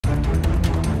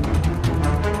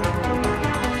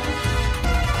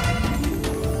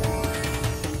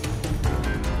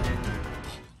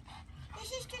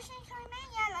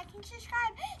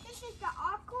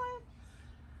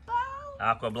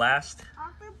Aqua Blast.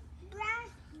 Aqua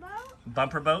Blast boat?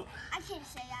 Bumper boat. I can't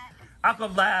say that. Aqua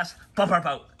Blast Bumper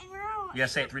boat. And we're all, You gotta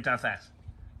say it 3 times fast.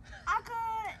 Aqua...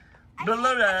 Blah,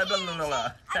 blah, blah, blah, blah,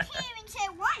 blah. I can't even say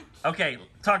it once. Okay,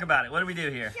 talk about it. What do we do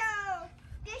here? So,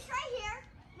 this right here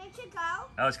makes it go.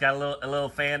 Oh, it's got a little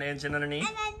fan engine underneath.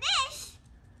 And then this,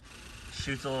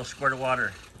 Shoots a little squirt of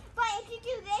water. but if you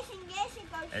do this and this,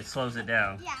 it goes... It slows it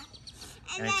down. Yeah.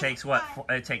 And then, it takes what?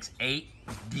 It takes 8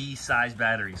 D-sized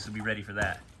batteries, so be ready for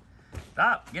that.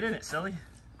 Stop. Get in it, silly.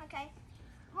 Okay.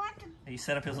 Want to... You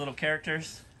set up his little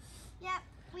characters. Yep.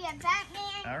 We have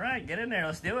Batman. All right, get in there.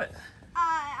 Let's do it.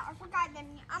 I forgot the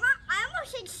name. I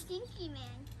almost said Stinky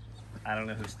Man. I don't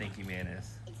know who Stinky Man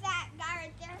is. It's that guy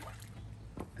right there.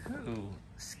 Who?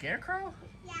 Scarecrow?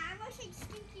 Yeah, I almost said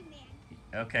Stinky Man.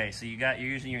 Okay, so you're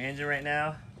using your engine right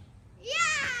now. Yeah!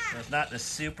 So it's not the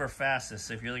super fastest.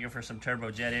 So if you're looking for some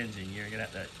turbojet engine, you're gonna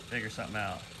have to figure something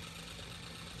out.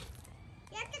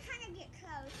 You have to kind of get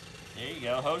close. There you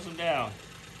go. Hose them down.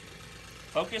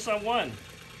 Focus on one.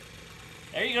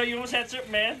 There you go. You almost had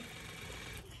Superman.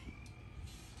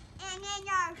 And then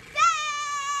your face!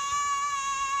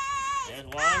 There's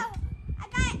one. Oh,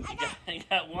 I got. You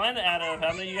got one out of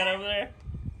how many you got over there?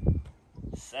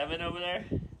 7 over there.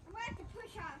 I'm gonna have to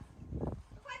push off.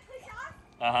 If I push off,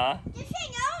 Uh-huh. just so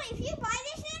you know, if you buy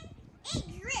this thing,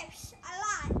 it drifts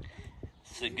a lot.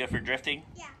 Is it good for drifting?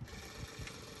 Yeah.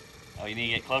 Oh, you need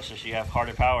to get closer so you have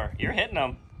harder power. You're hitting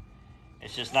them.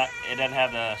 It's just not, it doesn't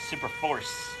have the super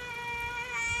force.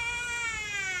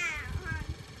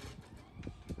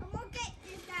 I'm gonna get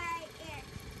this guy in.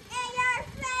 In your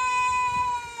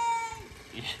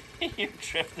face! You're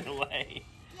drifting away.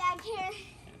 Yeah, I can.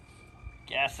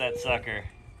 Gas that sucker.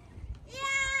 Yeah!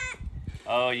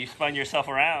 Oh, you spun yourself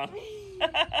around.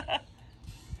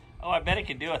 Oh, I bet it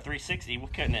could do a 360,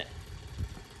 couldn't it?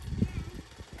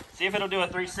 See if it'll do a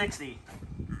 360.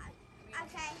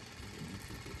 Okay.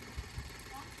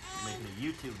 Making a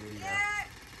YouTube video.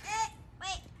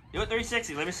 Wait. Do it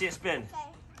 360. Let me see it spin.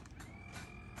 Okay.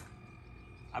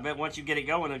 I bet once you get it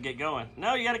going, it'll get going.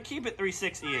 No, you got to keep it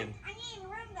 360 in. I need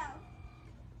room though.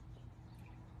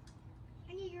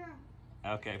 I need room.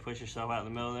 Okay, push yourself out in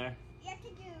the middle there. You have to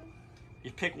do.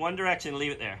 Just pick one direction and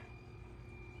leave it there.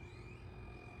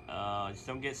 Just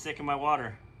don't get sick in my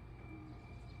water.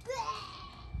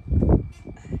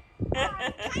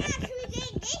 I'm actually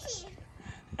getting dizzy.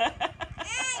 Don't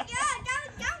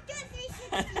do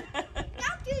 360.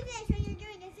 Don't do this when you're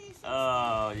doing the 360.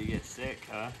 Oh, you get sick,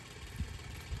 huh?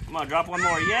 Come on, drop one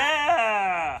more.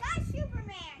 Yeah! That's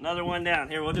Superman. Another one down.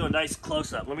 Here, we'll do a nice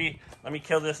close-up. Let me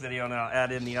kill this video and I'll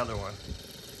add in the other one.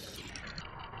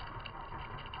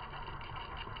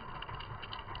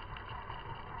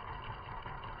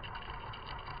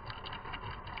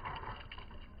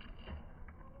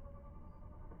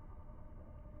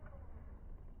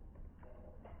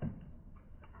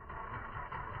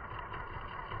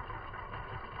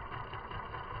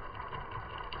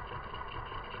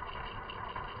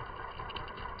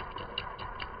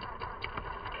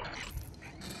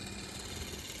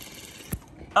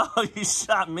 Oh, you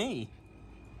shot me.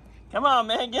 Come on,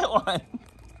 man, get one. I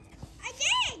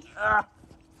did.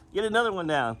 Get another one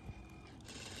down.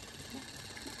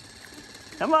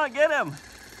 Come on, get him. Yay!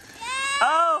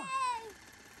 Oh,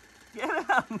 get him.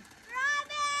 Robin!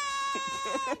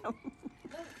 Get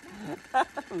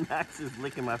him. Max is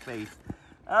licking my face.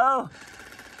 Oh,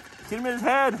 shoot him in his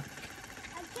head. I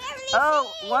can't really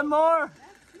Oh, see. one more.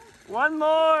 One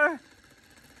more.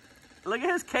 Look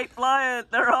at his cape flying.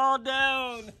 They're all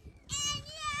down.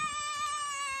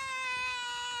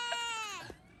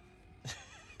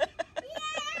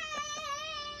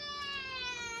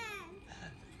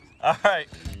 All right.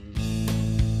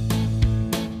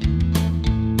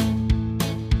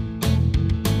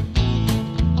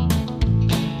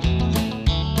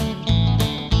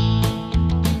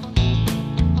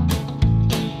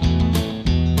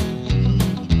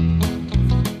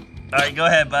 All right, go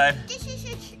ahead, bud. This is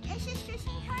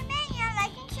Triston.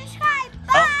 Like and subscribe.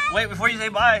 Bye. Oh, wait, before you say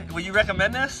bye, would you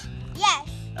recommend this? Yes.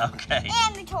 Okay.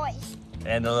 And the toys.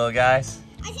 And the little guys?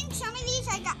 I think some of these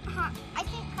I got.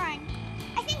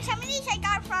 I think some of these I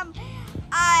got from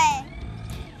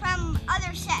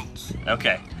other sets.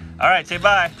 Okay. All right, say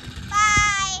bye.